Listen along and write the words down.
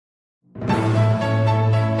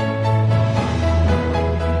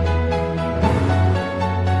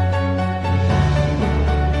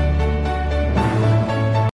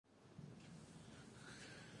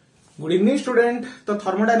Good evening student. तो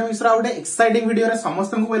thermodynamics रा गोटे एक्साइटिंग वीडियो रे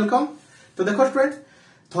समस्त को वेलकम। तो देखो स्टूडेंट,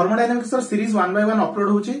 थर्मोडायनामिक्स रो सीरीज 1 बाय 1 अपलोड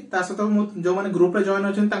होची। ता सहित मु जो माने ग्रुप रे जॉइन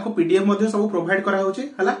होछन ताको पीडीएफ मध्ये सब प्रोवाइड करा होची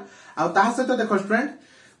हला। आ ता सहित देखो स्टूडेंट,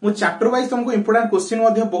 मु चैप्टर वाइज तुमको इंपोर्टेंट क्वेश्चन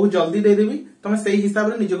मध्ये बहुत जल्दी दे देबी। तुम सेही हिसाब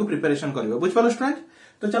रे निजे को प्रिपरेशन करियो, बुझ पालो स्टूडेंट।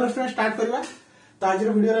 तो चलो स्टूडेंट स्टार्ट करबा। तो आज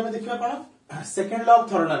रो वीडियो रे हम देखिबा कोन सेकंड लॉ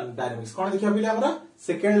ऑफ थर्मोडायनामिक्स कोन देखिबा बिले हमरा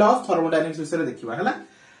सेकंड लॉ ऑफ थर्मोडायनामिक्स विषय देखिबा हला।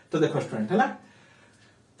 तो देखो स्टूडेंट हला,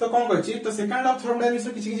 तो कौन कहछि तो सेकंड लॉ ऑफ थर्मोडायनामिक्स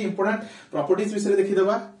रे किछि इंपोर्टेंट प्रॉपर्टीज विषय देखि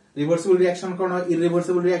देबा। रिवर्सिबल रिएक्शन कोन,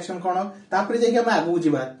 इरिवर्सिबल रिएक्शन कोन, तापर जाय के हम आगु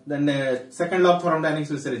जिबा सेकंड लॉ ऑफ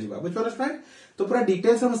थर्मोडायनामिक्स विषय जिबा, बुझ पालो स्टूडेंट। तो पूरा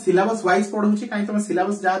डिटेल्स हम सिलेबस वाइज पढौछि, काई तुम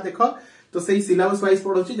सिलेबस जा देखो तो सही सिलेबस वाइज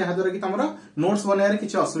पढौछि जहा द्वारा कि तमरो नोट्स बनाय रे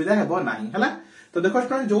किछि असुविधा हेबो नाही हला। तो देखो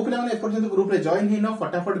स्टूडेंट, जो पिला माने एपर्यंत ग्रुप रे जॉइन हेनो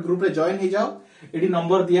फटाफट ग्रुप रे जॉइन हे जाओ। एडी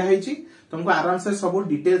नंबर दिया हेछि, तुमको आराम से सब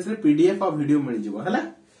डिटेल्स रे पीडीएफ और वीडियो मिल जिवो हला।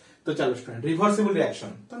 तो चलो स्टूडेंट, रिवर्सिबल रिएक्शन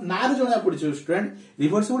तो नार जोना पड़ी स्टूडेंट।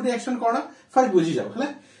 रिवर्सिबल रिएक्शन कोन फर्स्ट बुझी जाओ हला।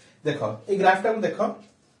 देखो ए ग्राफ टा देखो,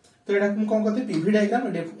 तो एटा कोन कहते पीवी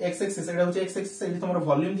डायग्राम। एक्स एक्सिस एटा होचे एक्स एक्सिस, एटी तमरो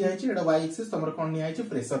वॉल्यूम दिया हेछि, एटा वाई एक्सिस तमरो कोन निया हेछि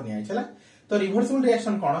प्रेशर निया हेछि हला। तो रिवर्सिबल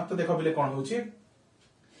रिएक्शन कोन, तो देखो बिले कोन होछि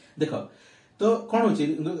देखो। तो कोन होछि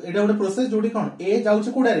एटा गोटे प्रोसेस जोडी कोन ए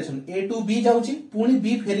जाउछि को डायरेक्शन ए टू बी जाउछि, पुनी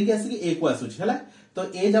बी फेरि के आसी ए को आसुछि हला। तो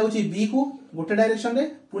ए जाउछि बी को गोटे डायरेक्शन रे,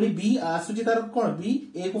 पुनी बी आसुछि तार कोन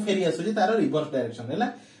बी ए को फेरि आसुछि तार रिवर्स डायरेक्शन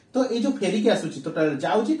हला। तो ए जो फेरि के आसुछि तो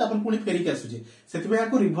जाउछि तापर पुनी फेरि के आसुछि, सेतिबे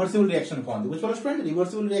याको रिवर्सिबल रिएक्शन कहंदी। बुझ पालो स्टूडेंट,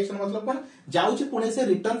 रिवर्सिबल रिएक्शन मतलब कोन जाउछि पुनी से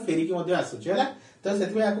रिटर्न फेरि के मध्ये आसुछि हला। तो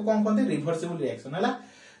सेतिबे याको कोन कहंदी रिवर्सिबल रिएक्शन हला।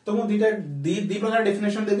 तो मु दी प्रकार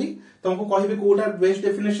डेफिनेशन देबी, तुमको कहबी कोटा बेस्ट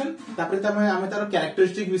डेफिनेशन, तापर तमे आमे तार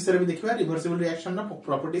कैरेक्टरिस्टिक विषय भी देखिबा। रिवर्सिबल रिएक्शन रा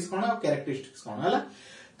प्रॉपर्टीज कोन और कैरेक्टरिस्टिक्स कोन हला।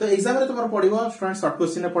 तो एग्जाम रे तुमर पडिबो स्टूडेंट शॉर्ट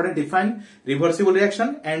क्वेश्चन रे पडे define reversible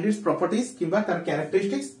reaction and its properties किबा तार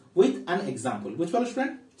कैरेक्टरिस्टिक्स विथ एन एग्जांपल। बुझ पालो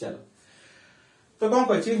स्टूडेंट। चलो तो कोन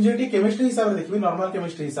कहछि जेटी केमिस्ट्री हिसाब रे देखबी, नॉर्मल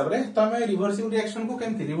केमिस्ट्री हिसाब रे तो हमें रिवर्सिबल रिएक्शन को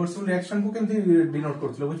केमथि डिनोट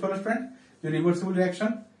करथलो। बुझ पालो स्टूडेंट, जो रिवर्सिबल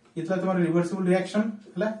रिएक्शन इतला तुम्हारा रिवर्सिबल रिएक्शन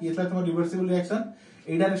हला, इतला तुम्हारा रिवर्सिबल रिएक्शन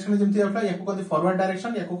ए डायरेक्शन में जेमति आफला याको कोन फॉरवर्ड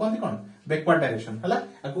डायरेक्शन, याको कोन कोन बैकवर्ड डायरेक्शन हला।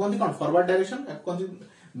 याको कोन कोन फॉरवर्ड डायरेक्शन, याको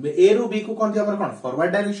कोन ए रु बी को कोन हमर कोन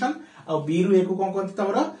फॉरवर्ड डायरेक्शन और बी रु ए को कोन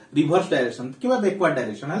तमरा रिवर्स डायरेक्शन किबा बैकवर्ड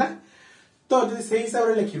डायरेक्शन हला। तो जदि सेही हिसाब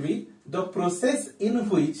रे लिखिबी the process in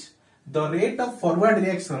which the rate of forward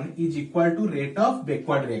reaction is equal to rate of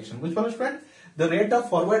backward reaction. बुझ पालो student, the rate of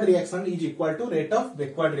forward reaction is equal to rate of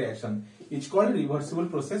backward reaction is called reversible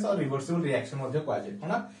process और reversible reaction मध्ये कहा जाय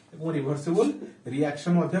कोना को reversible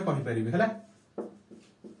reaction मध्ये कहि परिबे हला।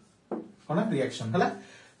 कोना रिएक्शन हला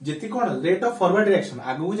जेति कोन रेट ऑफ फॉरवर्ड रिएक्शन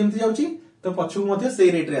आगु जेमति जाउची तो पछू मध्ये सेही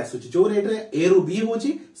रेट रे आसुची, जो रेट रे ए रु बी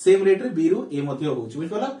होची सेम रेट रे बी रु ए मध्ये होची। बुझ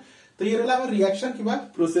पालो। तो ये रहला रिएक्शन किबा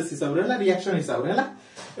प्रोसेस हिसाब रे हला, रिएक्शन हिसाब रे हला।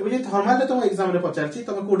 एबे जे थर्मल रे तुम एग्जाम रे पचारची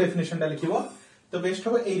तुम को डेफिनेशन टा लिखिबो, तो बेस्ट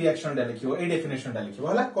हो ए रिएक्शन टा लिखिबो, ए डेफिनेशन टा लिखिबो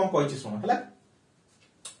हला। कोन कहछि सुन हला।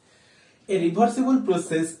 A reversible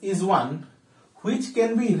process is one which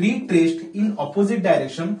can be retraced in opposite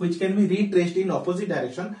direction, First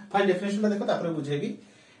definition देखो तापर बुझेगी।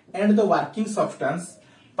 And the working substance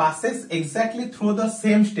passes exactly through the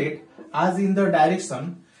same state as in the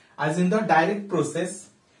direct process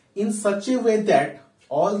in such a way that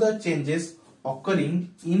all the changes occurring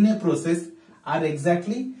in a process are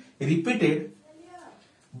exactly repeated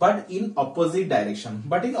but in opposite direction,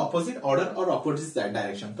 but in opposite order or opposite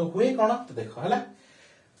direction। तो हुए कौन, तो देखो हला।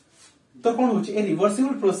 तो कौन होची ए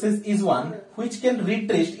reversible process is one which can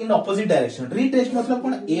retrace in opposite direction. Retrace मतलब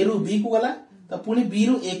कौन ए रु बी को गला तो पुनी बी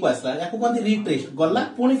रु ए को आसला, याको कोन रिट्रेस गला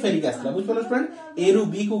पुनी फेरी के आसला। बुझ पालो स्टूडेंट, ए रु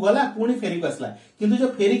बी को गला पुनी फेरी को आसला, किंतु जो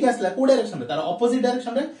फेरी के आसला को डायरेक्शन रे तार ऑपोजिट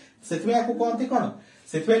डायरेक्शन रे, सेतमे याको कोनती कोन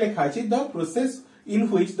सेतमे लिखा अछि the process in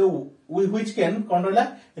which can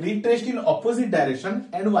retraced in opposite direction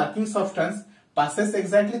and working substance passes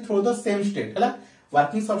exactly through the same state हला।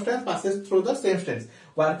 working substance passes through the same states।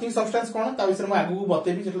 working substance कोन ता विषय में आगु को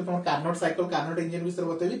बतेबी, जेतले तुम कार्नोट साइकिल कार्नोट इंजन विषय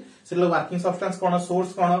बतेबी, सेतले working substance कोन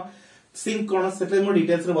source कोन sink कोन सेतले मो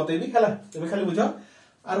details रे बतेबी हला। एबे खाली बुझो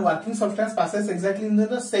और working substance passes exactly in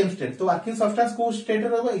the same state। तो वर्किंग सब्सटेंस को स्टेट रे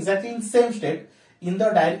रहबो exactly in same state in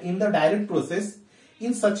the direct process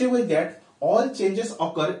in such a way that all changes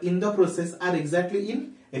occur in the process are exactly in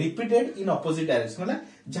repeated in opposite direction हला।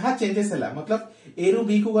 जहां changes हला मतलब ए रु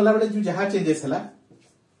B को गला बेले जो जहां चेंजेस हला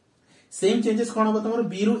सेम चेंजेस कोन हो तमरो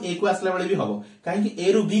बी रु ए को आसला बेले भी हबो, काहे कि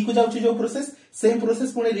ए रु बी को जाउची जो process same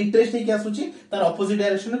process Pune retrace हे के आसुची तार ऑपोजिट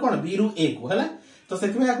डायरेक्शन में कोन बी रु ए को हला। तो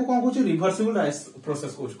सेतिमे याको कोन कहूची रिवर्सिबल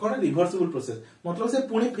प्रोसेस कहूची कोन रिवर्सिबल प्रोसेस मतलब से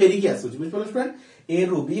पुणी फेरिकी आसुची बुझिपालो स्टूडेंट ए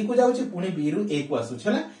रु बी को जाउची पुणी बी रु ए को आसुची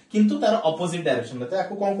हला किंतु तार ऑपोजिट डायरेक्शन में तो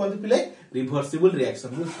याको कोन कहते पिले रिवर्सिबल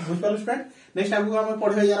रिएक्शन बुझिपालो स्टूडेंट नेक्स्ट आगु हम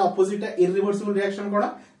पढिबा यार ऑपोजिट इरिवर्सिबल रिएक्शन कोन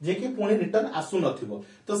जे कि पुणी रिटर्न आसु नथिबो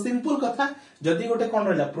तो सिंपल कथा जदी गोटे कोन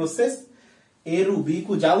रहला प्रोसेस ए रु बी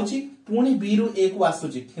को जाउची पुणी बी रु ए को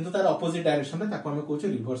आसुची किंतु तार ऑपोजिट डायरेक्शन में ताको हम कहूची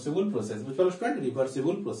reversible process बुझिपालो student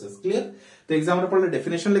reversible process clear तो एग्जाम रे पढले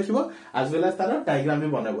डेफिनेशन लिखिबो एज वेल एज तार डायग्राम भी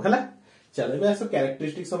बनाबो हला चलो बे आसो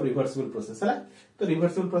कैरेक्टरिस्टिक्स ऑफ रिवर्सिबल प्रोसेस हला तो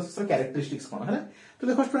रिवर्सिबल प्रोसेस रो कैरेक्टरिस्टिक्स कोन हला तो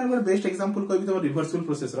देखो स्टूडेंट एक बेस्ट एग्जांपल कहबी तो रिवर्सिबल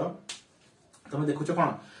प्रोसेस रो तुम देखुछ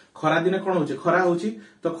कोन खरा दिन कोन होची खरा होची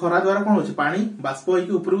तो खरा द्वारा कोन होची पानी बाष्प होई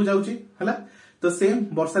ऊपर को जाउची हला तो सेम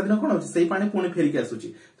वर्षा दिन कोन होची सेही पानी पुणी फेरिक आसुची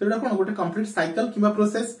तो एटा कोन गोटे कंप्लीट साइकिल किबा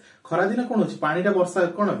प्रोसेस खरा दिन कोन होची पानीटा वर्षा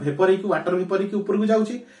कोन वेपर ही वाटर वेपर ही ऊपर को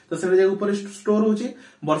जाउची तो सेटा जे ऊपर स्टोर होची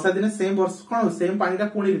वर्षा दिन सेम वर्ष कोन सेम पानीटा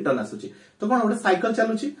पुणी रिटर्न आसुची तो कोन गोटे साइकिल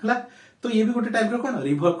चालुची हला तो ये भी गोटे टाइप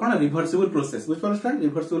रो कोन रिवर्सिबल प्रोसेस बुझ पर स्टूडेंट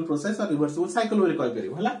रिवर्सिबल प्रोसेस और रिवर्सिबल साइकिल बोली कहि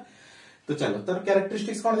परिबो हला तो चलो तर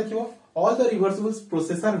characteristics cone देखिबो all the reversible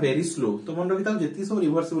process are very slow तो मन रखिता जेती सब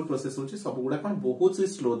रिवर्सिबल प्रोसेस होची सब गुडा कोन बहुत ही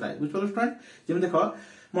स्लो थाए बुझ पर स्टूडेंट जेम देखो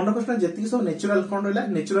मन रखो स्टूडेंट जेती सब नेचुरल कोन रहला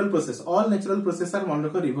natural process all natural process are मन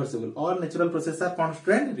रखो reversible all natural process are cone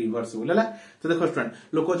student reversible हला तो देखो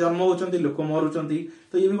स्टूडेंट लोक जन्म होचंती लोक मरुचंती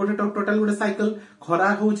तो ये भी गोटे टोटल गोटे साइकिल खरा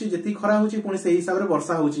होची जेती खरा होची पुणी सेही हिसाब रे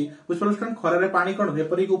वर्षा होची बुझ पर स्टूडेंट खरा रे पानी कोन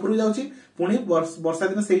वेपर के ऊपर जाउची पुणी वर्षा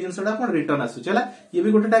दिन सेही जिंसडा कोन रिटर्न आसुची हला ये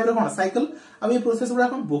भी गोटे टाइप रे कोन साइकिल अब ये प्रोसेस गुडा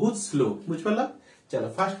कोन बहुत स्लो बुझ परला चलो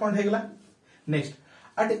फर्स्ट पॉइंट हे गला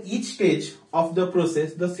next at each stage of the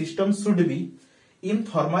process the system should be in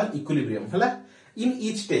thermal equilibrium हला इन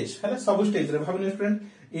ईच स्टेज हला सब स्टेज रे भाबनी स्टूडेंट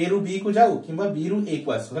ए रु बी को जाऊ किबा बी रु ए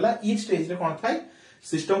को आसु हला ईच स्टेज रे कोन थाए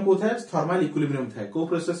सिस्टम को थाए थर्मल इक्विलिब्रियम थाए को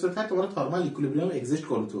प्रोसेस रे थाए तोर थर्मल इक्विलिब्रियम एक्जिस्ट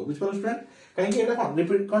करथो बुझ पर स्टूडेंट काहे कि एटा कोन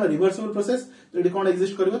रिपीट कोन रिवर्सिबल प्रोसेस तो एटा कोन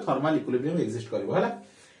एक्जिस्ट करबो थर्मल इक्विलिब्रियम एक्जिस्ट करबो हला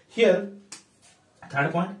here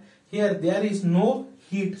third point here there is no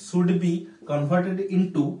heat should be converted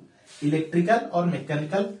into electrical or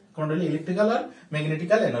mechanical cone electrical और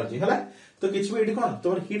मैग्नेटिकल एनर्जी हला तो किछ भी एडी कोन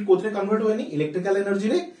तोर हीट कोथरे कन्वर्ट होएनी इलेक्ट्रिकल एनर्जी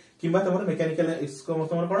रे किबा तोर मैकेनिकल इसको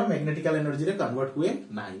तोर कोन मैग्नेटिकल एनर्जी रे कन्वर्ट हुए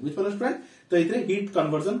नाही बुझ परलो स्टूडेंट तो इतरे हीट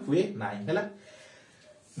कन्वर्जन हुए नाही हला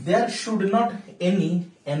there should not any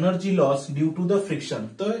energy loss due to the friction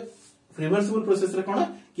तो रिवर्सिबल प्रोसेस रे कोन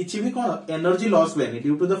किछि भी कोन energy loss हुएनी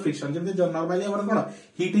due to the friction जेते नॉर्मली हमर कोन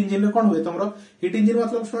हीट इंजन रे कोन हुए तमरो हीट इंजन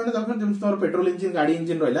मतलब स्टूडेंट देखो जेम तमरो पेट्रोल इंजन गाड़ी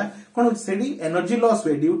इंजन रहला कोन सेडी एनर्जी लॉस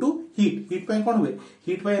हुए ड्यू टू हीट पे कोन हुए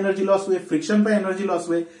हीट पे एनर्जी लॉस हुए फ्रिक्शन पे एनर्जी लॉस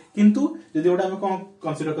हुए किंतु जदी ओडा हम कोन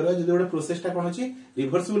कंसीडर करबा जदी ओडा प्रोसेस टा कोन अछि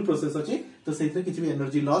रिवर्सिबल प्रोसेस अछि तो सेइते किछि भी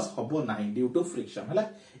एनर्जी लॉस हबो नाही ड्यू टू फ्रिक्शन हला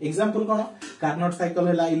एग्जांपल कोन कार्नोट साइकिल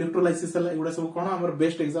हला इलेक्ट्रोलाइसिस हला एगुडा सब कोन हमर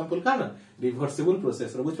बेस्ट एग्जांपल कान रिवर्सिबल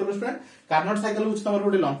प्रोसेस रो बुझ परलो student Carnot cycle होछ तमरो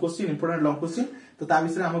ओडे long question important long question तो ता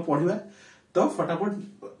विषय हम पढिबा तो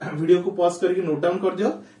फटाफट वीडियो को पॉज करके नोट डाउन कर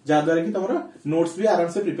दियो जा द्वारा कि तमरो नोट्स भी आराम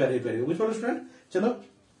से प्रिपेयर हे परियो बुझ परलो स्टूडेंट चलो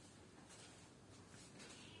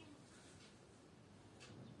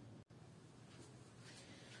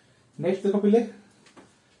नेक्स्ट देखो पहले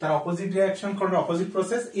तार ऑपोजिट रिएक्शन कोन ऑपोजिट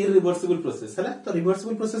प्रोसेस इरिवर्सिबल प्रोसेस हला तो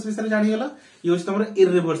रिवर्सिबल प्रोसेस विषय जानि गेला ये होछ तमरो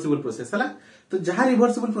इरिवर्सिबल प्रोसेस हला तो जहां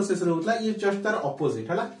रिवर्सिबल प्रोसेस रे होतला ये जस्ट तार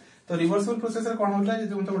ऑपोजिट हला तो रिवर्सिबल प्रोसेस रे कोन होतला जे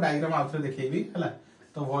तुम डायग्राम आउथरे देखेबी हला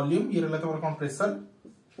तो वॉल्यूम ये रहला तमरो कोन प्रेशर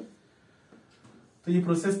तो ये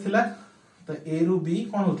प्रोसेस थिला तो ए रु बी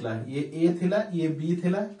कोन होतला ये ए थिला ये बी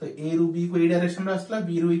थिला तो ए रु बी को ए डायरेक्शन रे आस्तला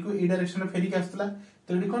बी रु ए को ए डायरेक्शन रे फेरी के आस्तला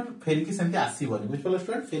तो एडी कोन फेरी के सेंते आसीबोनी बुझ परलो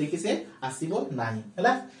स्टूडेंट फेरी के से आसीबो नाही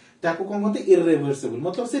हला ताको कोन कहते इरिवर्सिबल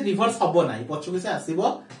मतलब से रिवर्स हबो नाही पछो के से आसीबो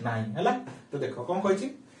नाही हला तो देखो कोन कहछि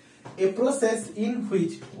a process in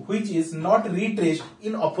which is not retraced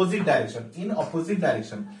in opposite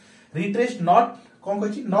direction retraced not cone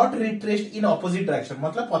कहछि not retraced in opposite direction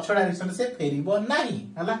मतलब पछो डायरेक्शन से फेरीबो नाही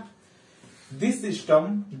हला this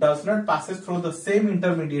system does not passes through the same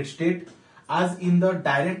intermediate state as in the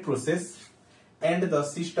direct process and the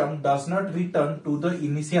system does not return to the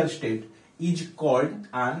initial state is called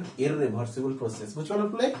an irreversible process बुझ परलो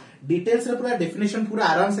play details रे पूरा definition पूरा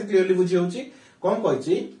आराम से clearly बुझी होची कोन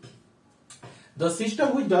कहछि the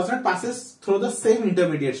system which does not passes through the same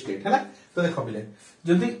intermediate state हला तो देखो पहले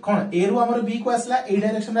जदी कोन ए रु हमर बी को आसला ए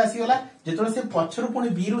डायरेक्शन रे आसी गला जेतोले से पछरु पुनी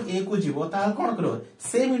बी रु ए को जीवो ता कोन करो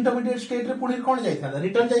सेम इंटरमीडिएट स्टेट रे पुनी कोन जाई थादा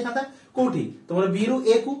रिटर्न जाई थादा कोठी तमर बी रु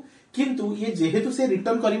ए को किंतु ये जेहेतु से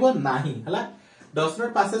रिटर्न करिवो नाही हला does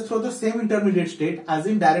not passes through the same intermediate state as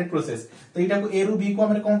in direct process तो इटा को ए रु बी को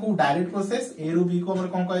हमरे कोन को डायरेक्ट प्रोसेस ए रु बी को हमरे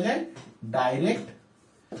कोन कह जाय डायरेक्ट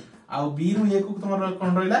आ बी रु ए को तुम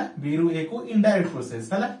कौन रहा बी रु ए को इनडायरेक्ट प्रोसेस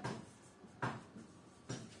है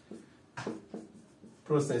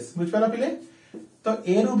प्रोसेस बुझिपारा पिले तो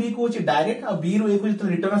ए रु बी को डायरेक्ट आ बी रु ए को जो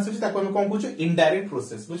रिटर्न आसुची ताको हम कोन कहूछु इनडायरेक्ट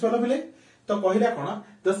प्रोसेस बुझिपारा पिले तो कहिला कोन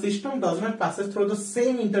the system does not passes through the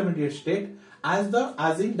same intermediate state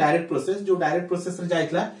as in direct process जो डायरेक्ट प्रोसेस रे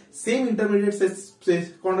जाइतला सेम इंटरमीडिएट से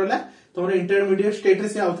कोन रहला तोमरे इंटरमीडिएट स्टेट रे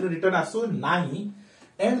से आउथरे रिटर्न आसु नाही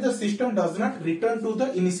and the system does not return to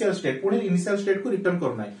the initial state पुणी initial state को रिटर्न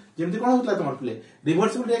करना है जेमति कोन होतला तमर प्ले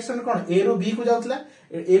रिवर्सिबल रिएक्शन कोन ए रो बी को जाउतला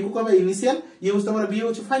ए को कबे इनिशियल ये उस तमर बी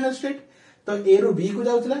होछ फाइनल स्टेट तो ए रो बी को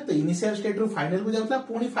जाउतला तो इनिशियल स्टेट रो फाइनल को जाउतला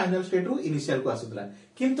पुणी फाइनल स्टेट रो इनिशियल को आसुतला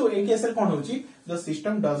किंतु ए केस रे कोन होची the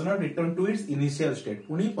system does not return to it's initial state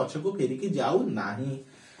पुणी पछको फेरी के जाउ नाही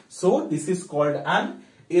so this is called an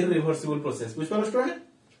irreversible process बुझ पालो स्टूडेंट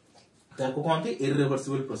ताको कहते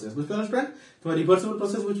इररिवर्सिबल प्रोसेस बुझ पालो स्टूडेंट तो रिवर्सिबल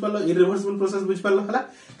प्रोसेस बुझ पालो इररिवर्सिबल प्रोसेस बुझ पालो हला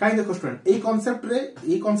काई देखो स्टूडेंट ए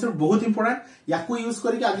कांसेप्ट बहुत इंपोर्टेंट याकू यूज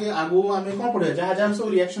करके आगे आगो हमें कोन पढिया जहा जहा सब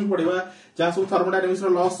रिएक्शन पढिबा जहा सब थर्मोडायनामिक्स रो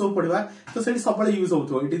लॉस सब पढिबा तो सेठी सबले यूज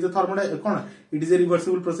होतो it is the thermodynamics cone it is a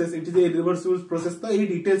reversible process it is a irreversible process तो ए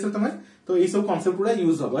डिटेल्स रे तमे तो ए सब कांसेप्ट गुडा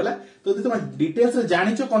यूज होबो हला तो जदि तमे डिटेल्स रे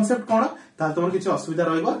जानिचो कांसेप्ट कोन ता तमर किछ असुविधा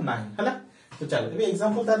रहइबो नाही हला तो चलो एबे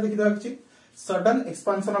एग्जांपल तार देखि दबाक सडन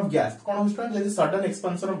एक्सपांशन ऑफ गैस कोन हो स्टूडेंट यदि सडन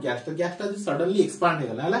एक्सपांशन ऑफ गैस तो गैस ता सडनली एक्सपांड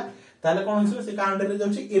हेगला हला ताले कोन होइसो से काउंटर रे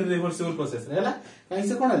जाउची इररिवर्सिबल प्रोसेस रे हला काई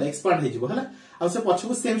से कोन हला एक्सपांड हे जिवो हला आ से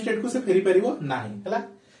पछको सेम स्टेट को से फेरी परिबो नाही हला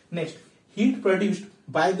next heat produced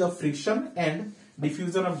by the friction and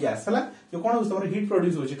diffusion of gas हला जो कोन होइसो तमर हीट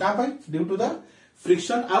प्रोड्यूस होची का पई ड्यू टू द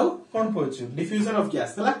फ्रिक्शन आउ कोन होची डिफ्यूजन ऑफ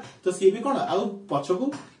गैस हला तो सी भी कोन आउ पछको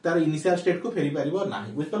तार इनिशियल स्टेट को फेरी परिबो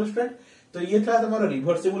नाही बुझ पालो स्टूडेंट तो ये था हमारा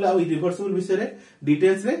रिवर्सिबल आ इरिवर्सिबल विषय रे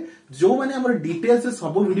डिटेल्स रे जो माने हमर डिटेल्स रे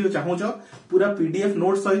सब वीडियो चाहू छ पूरा पीडीएफ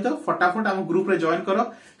नोट सहित फटाफट हम ग्रुप रे जॉइन करो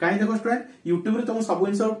काई देखो स्टूडेंट YouTube रे तुम सब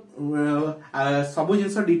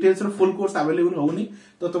जिंस डिटेल्स रे फुल कोर्स अवेलेबल होउनी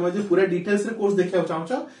तो तुम जे पूरा डिटेल्स रे कोर्स देखिया चाहू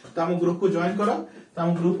छ तो हम ग्रुप को जॉइन करो तो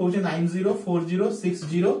हम ग्रुप होचे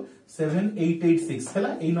 9040607886 हैला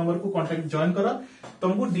ए नंबर को कांटेक्ट जॉइन करो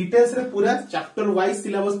तुमको डिटेल्स रे पूरा चैप्टर वाइज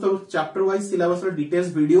सिलेबस तो चैप्टर वाइज सिलेबस रे details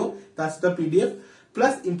video Tas the PDF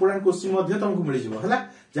plus important question मध्ये तुमको मिल जिवो हैला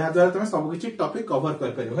जहा द्वारा तुम सब किछि टॉपिक कवर कर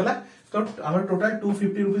परियो हैला तो हमर टोटल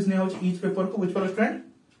 250 रुपीस ने होछ ईच पेपर को बुझ पारो स्टूडेंट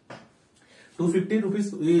 250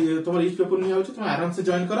 रुपीस तुम ईच पेपर ने होछ तुम आराम से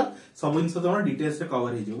जॉइन करो सब जिंस तुम डिटेल्स रे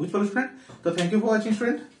कवर हे जिवो बुझ पारो स्टूडेंट तो thank you for watching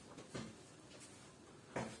student.